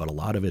buildings, but a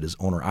lot of it is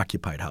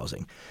owner-occupied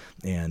housing.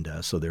 And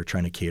so they're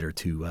trying to cater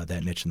to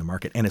that niche in the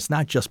market. And it's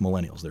not just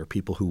millennials. There are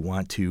people who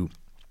want to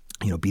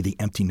be the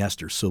empty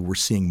nesters. So we're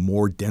seeing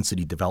more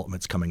density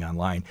developments coming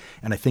online.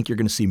 And I think you're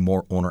going to see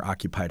more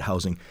owner-occupied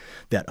housing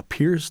that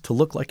appears to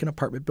look like an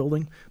apartment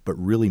building, but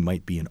really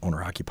might be an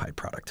owner-occupied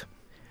product.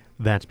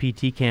 That's Pete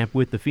Tekamp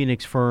with the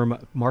Phoenix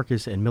firm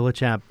Marcus &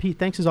 Millichap. Pete,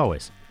 thanks as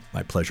always.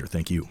 My pleasure.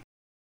 Thank you.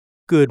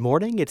 Good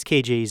morning. It's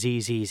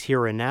KJZZ's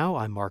Here and Now.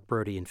 I'm Mark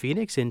Brody in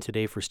Phoenix, in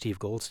today for Steve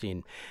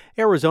Goldstein.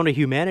 Arizona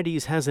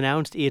Humanities has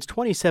announced its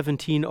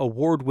 2017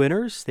 award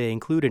winners. They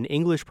include an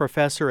English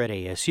professor at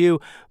ASU,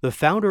 the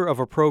founder of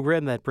a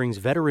program that brings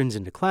veterans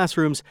into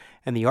classrooms,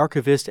 and the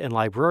archivist and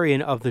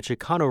librarian of the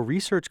Chicano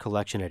Research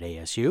Collection at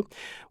ASU.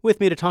 With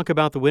me to talk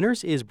about the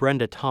winners is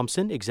Brenda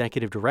Thompson,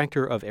 Executive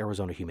Director of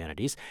Arizona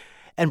Humanities.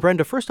 And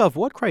Brenda, first off,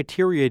 what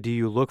criteria do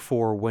you look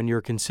for when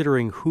you're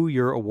considering who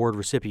your award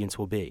recipients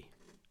will be?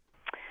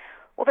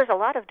 Well, there's a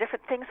lot of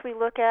different things we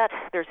look at.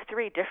 There's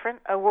three different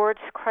awards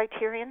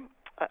criterion.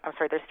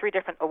 There's three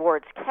different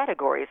awards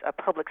categories: a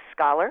public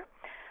scholar,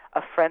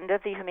 a friend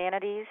of the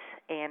humanities,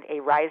 and a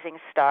rising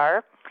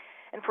star.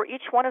 And for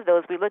each one of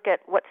those, we look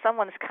at what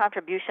someone's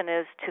contribution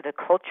is to the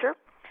culture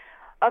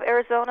of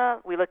Arizona.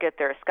 We look at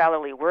their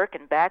scholarly work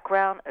and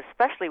background.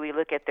 Especially, we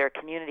look at their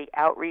community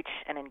outreach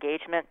and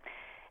engagement.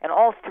 And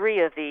all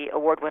three of the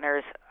award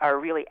winners are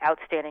really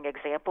outstanding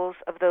examples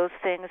of those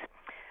things.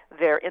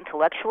 They're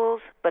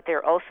intellectuals, but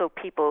they're also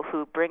people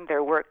who bring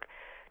their work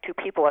to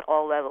people at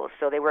all levels.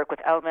 So they work with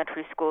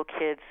elementary school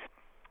kids,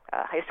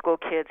 high school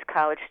kids,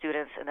 college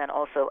students, and then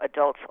also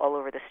adults all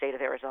over the state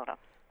of Arizona.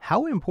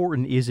 How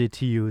important is it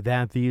to you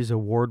that these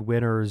award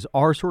winners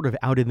are sort of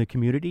out in the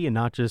community and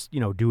not just,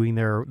 doing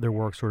their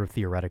work sort of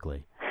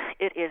theoretically?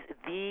 It is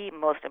the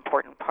most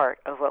important part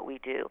of what we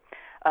do.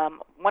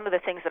 One of the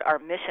things that our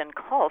mission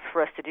calls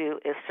for us to do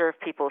is serve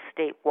people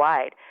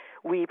statewide.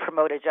 We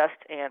promote a just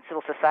and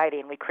civil society,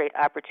 and we create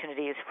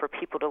opportunities for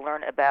people to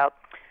learn about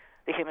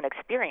the human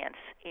experience.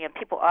 And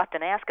people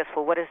often ask us,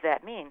 well, what does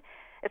that mean?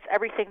 It's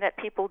everything that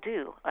people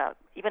do.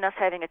 Even us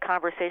having a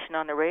conversation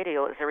on the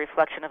radio is a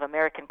reflection of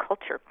American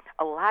culture.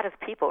 A lot of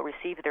people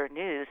receive their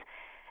news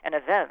and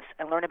events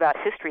and learn about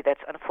history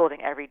that's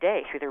unfolding every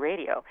day through the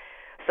radio.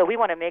 So we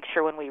want to make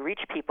sure when we reach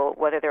people,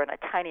 whether they're in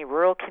a tiny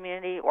rural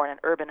community or in an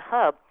urban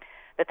hub,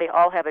 that they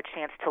all have a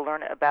chance to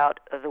learn about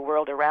the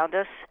world around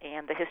us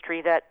and the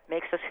history that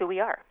makes us who we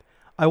are.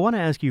 I want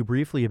to ask you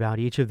briefly about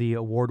each of the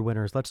award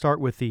winners. Let's start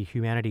with the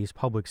Humanities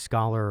Public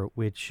Scholar,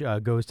 which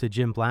goes to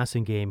Jim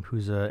Blassingame,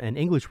 who's an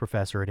English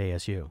professor at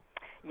ASU.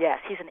 Yes,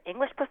 he's an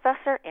English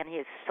professor, and he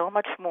is so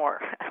much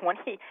more. When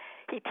he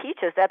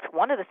teaches, that's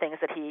one of the things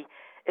that he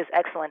is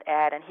excellent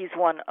at, and he's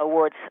won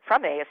awards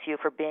from ASU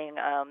for being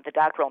the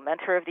Doctoral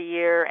Mentor of the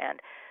Year, and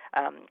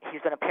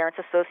he's been a Parents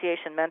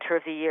Association Mentor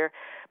of the Year.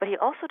 But he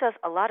also does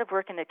a lot of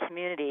work in the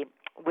community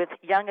with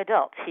young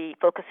adults. He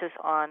focuses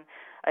on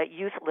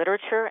youth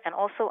literature and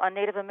also on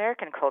Native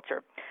American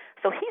culture.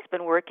 So he's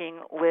been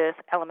working with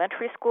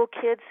elementary school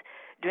kids,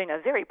 doing a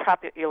very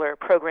popular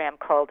program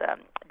called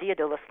Dia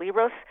de los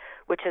Libros,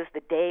 which is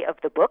the Day of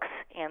the Books.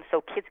 And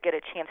so kids get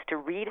a chance to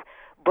read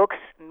books,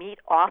 meet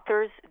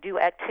authors, do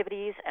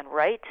activities, and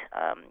write,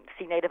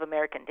 see Native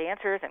American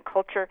dancers and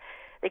culture.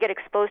 They get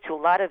exposed to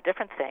a lot of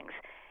different things.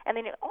 And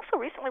they also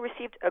recently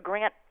received a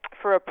grant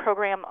for a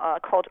program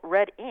called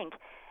Red Ink,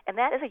 and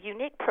that is a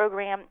unique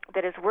program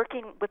that is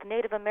working with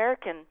Native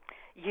American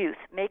youth,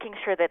 making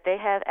sure that they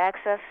have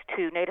access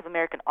to Native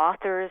American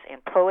authors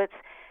and poets.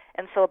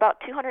 And so about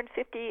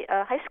 250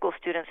 high school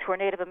students who are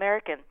Native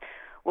American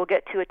will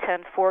get to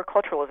attend 4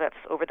 cultural events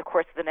over the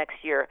course of the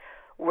next year,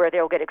 where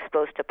they'll get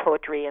exposed to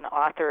poetry and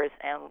authors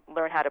and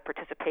learn how to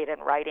participate in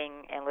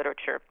writing and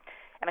literature.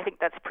 And I think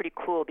that's pretty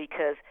cool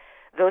because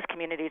those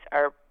communities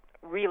are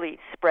really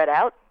spread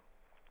out,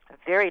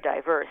 very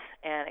diverse,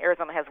 and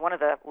Arizona has one of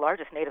the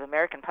largest Native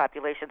American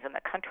populations in the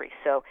country.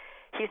 So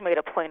he's made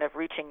a point of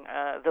reaching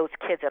those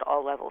kids at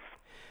all levels.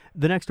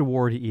 The next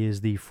award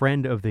is the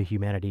Friend of the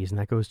Humanities, and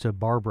that goes to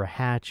Barbara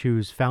Hatch,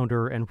 who's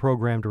founder and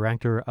program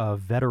director of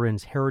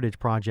Veterans Heritage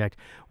Project.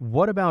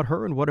 What about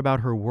her and what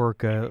about her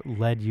work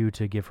led you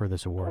to give her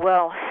this award?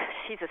 Well,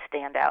 she's a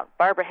standout.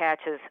 Barbara Hatch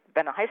has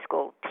been a high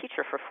school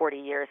teacher for 40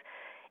 years,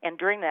 and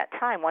during that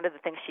time, one of the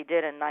things she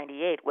did in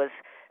 98 was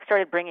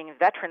started bringing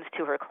veterans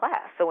to her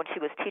class. So when she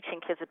was teaching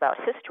kids about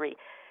history,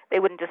 they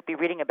wouldn't just be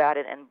reading about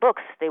it in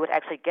books. They would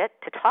actually get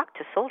to talk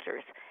to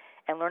soldiers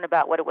and learn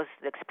about what it was,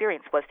 the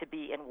experience was to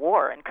be in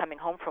war and coming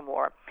home from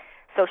war.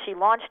 So she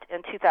launched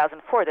in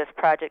 2004 this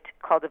project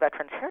called the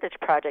Veterans Heritage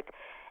Project.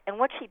 And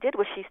what she did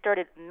was she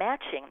started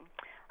matching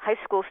high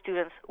school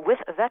students with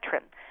a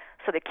veteran.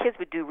 So the kids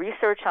would do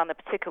research on the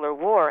particular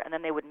war, and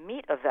then they would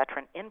meet a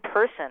veteran in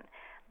person,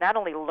 not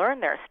only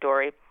learn their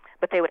story,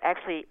 but they would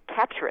actually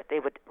capture it.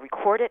 They would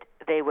record it.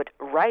 They would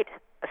write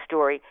a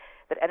story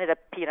that ended up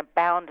being a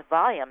bound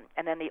volume,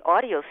 and then the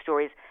audio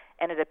stories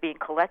ended up being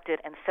collected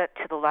and sent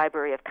to the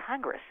Library of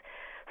Congress.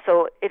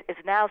 So it is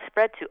now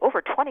spread to over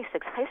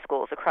 26 high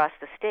schools across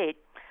the state.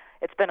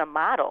 It's been a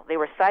model. They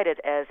were cited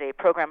as a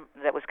program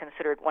that was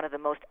considered one of the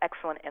most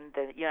excellent in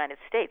the United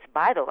States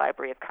by the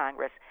Library of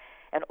Congress,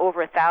 and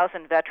over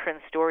 1,000 veteran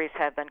stories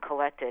have been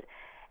collected.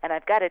 And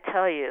I've got to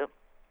tell you,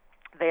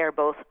 they are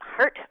both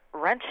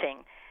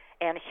heart-wrenching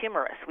and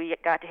humorous. We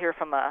got to hear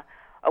from a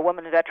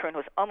woman veteran who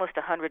was almost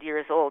 100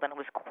 years old, and it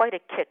was quite a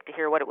kick to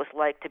hear what it was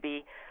like to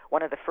be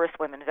one of the first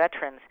women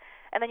veterans.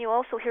 And then you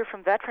also hear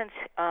from veterans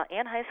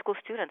and high school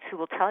students who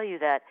will tell you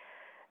that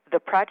the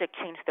project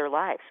changed their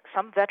lives.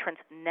 Some veterans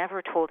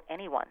never told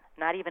anyone,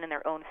 not even in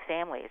their own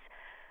families,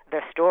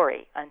 their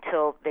story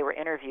until they were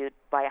interviewed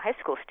by a high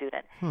school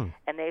student.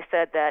 And they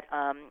said that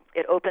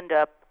it opened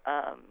up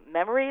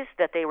memories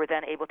that they were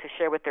then able to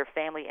share with their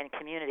family and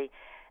community.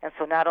 And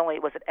so not only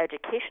was it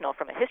educational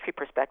from a history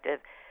perspective,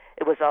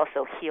 it was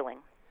also healing.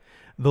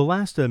 The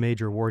last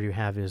major award you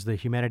have is the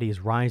Humanities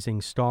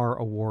Rising Star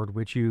Award,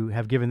 which you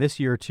have given this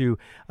year to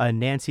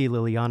Nancy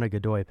Liliana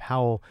Godoy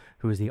Powell,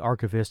 who is the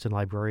archivist and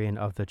librarian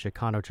of the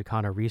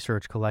Chicano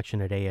Research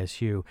Collection at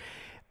ASU.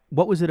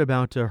 What was it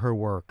about her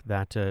work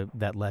that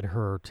led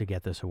her to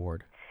get this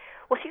award?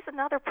 Well, she's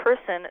another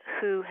person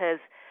who has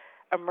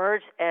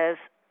emerged as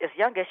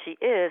young as she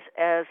is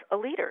as a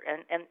leader.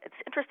 And it's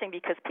interesting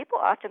because people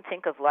often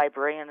think of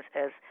librarians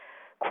as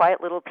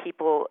quiet little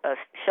people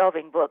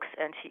shelving books,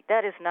 and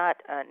that is not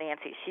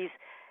Nancy. She's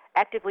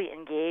actively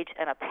engaged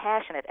and a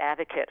passionate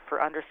advocate for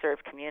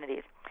underserved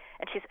communities.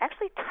 And she's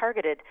actually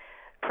targeted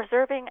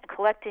preserving,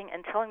 collecting,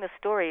 and telling the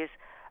stories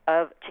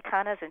of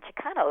Chicanas and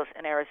Chicanos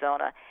in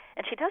Arizona.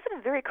 And she does it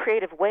in very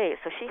creative ways.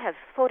 So she has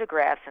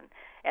photographs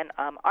and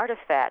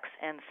artifacts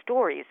and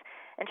stories,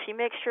 and she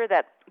makes sure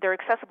that they're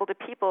accessible to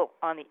people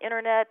on the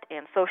internet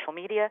and social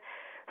media.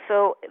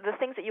 So the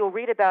things that you'll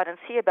read about and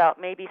see about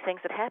may be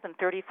things that happened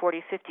 30,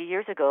 40, 50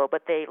 years ago,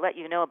 but they let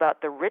you know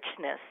about the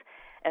richness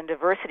and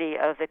diversity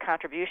of the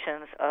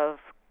contributions of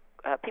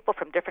people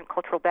from different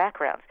cultural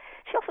backgrounds.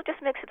 She also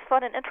just makes it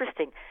fun and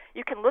interesting.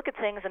 You can look at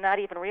things and not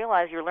even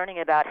realize you're learning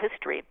about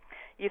history.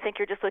 You think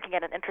you're just looking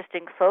at an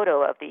interesting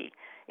photo of the,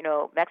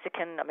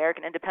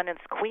 Mexican-American independence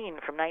queen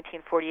from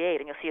 1948,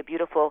 and you'll see a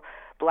beautiful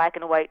black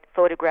and white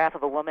photograph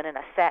of a woman in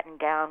a satin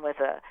gown with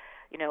a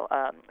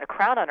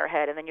crown on her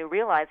head, and then you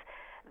realize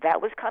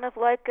that was kind of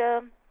like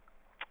a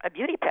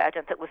beauty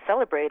pageant that was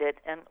celebrated,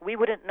 and we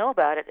wouldn't know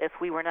about it if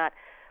we were not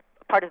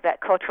part of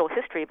that cultural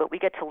history, but we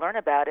get to learn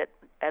about it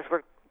as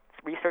we're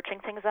researching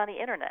things on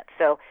the internet.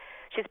 So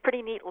she's a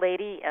pretty neat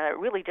lady,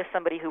 really just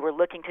somebody who we're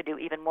looking to do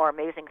even more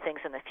amazing things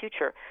in the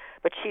future.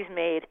 But she's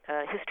made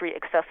history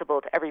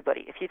accessible to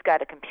everybody. If you've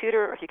got a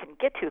computer, or if you can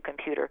get to a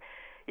computer,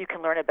 you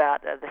can learn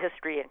about the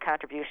history and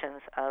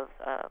contributions of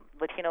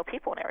Latino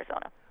people in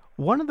Arizona.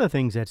 One of the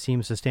things that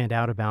seems to stand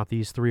out about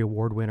these three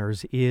award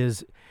winners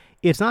is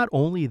it's not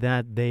only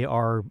that they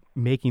are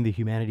making the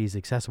humanities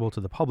accessible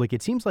to the public,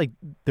 it seems like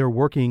they're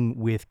working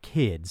with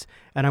kids.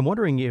 And I'm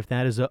wondering if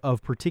that is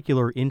of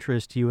particular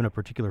interest to you and a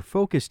particular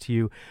focus to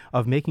you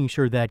of making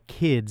sure that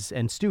kids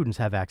and students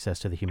have access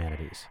to the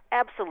humanities.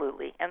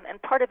 Absolutely.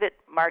 And part of it,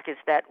 Mark, is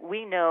that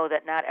we know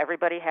that not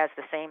everybody has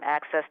the same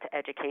access to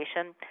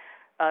education.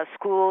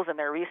 Schools and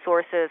their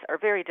resources are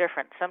very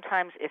different.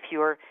 Sometimes if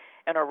you're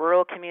in a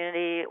rural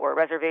community or a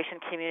reservation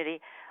community,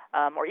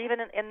 or even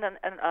in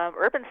an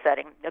urban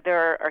setting,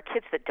 there are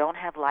kids that don't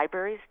have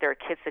libraries. There are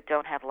kids that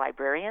don't have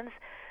librarians.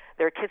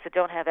 There are kids that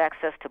don't have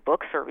access to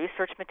books or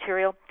research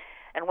material.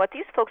 And what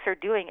these folks are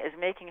doing is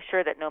making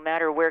sure that no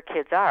matter where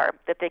kids are,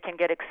 that they can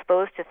get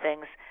exposed to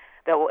things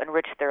that will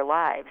enrich their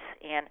lives.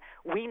 And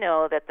we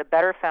know that the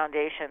better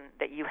foundation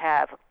that you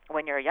have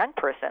when you're a young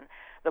person,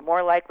 the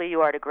more likely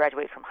you are to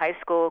graduate from high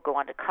school, go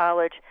on to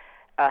college,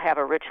 have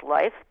a rich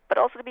life, but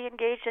also to be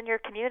engaged in your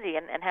community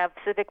and have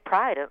civic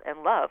pride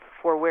and love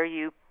for where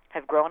you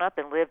have grown up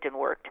and lived and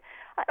worked.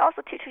 It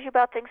also teaches you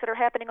about things that are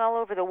happening all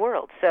over the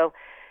world. So,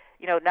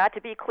 not to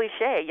be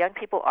cliche, young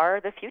people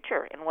are the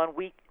future. And when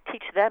we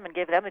teach them and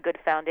give them a good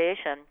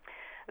foundation,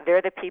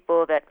 they're the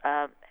people that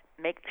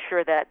make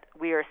sure that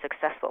we are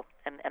successful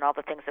in all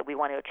the things that we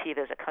want to achieve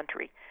as a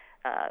country.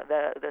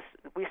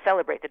 We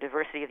celebrate the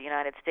diversity of the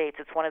United States.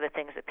 It's one of the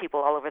things that people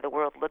all over the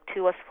world look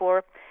to us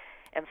for.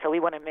 And so we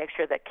want to make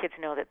sure that kids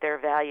know that they're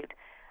valued,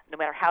 no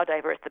matter how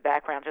diverse the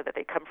backgrounds are that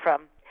they come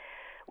from.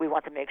 We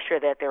want to make sure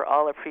that they're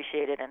all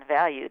appreciated and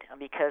valued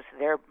because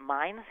their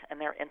minds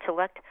and their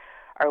intellect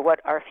are what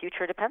our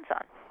future depends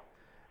on.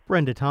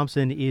 Brenda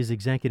Thompson is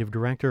Executive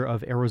Director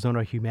of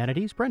Arizona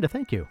Humanities. Brenda,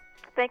 thank you.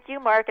 Thank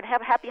you, Mark, and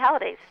have happy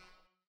holidays.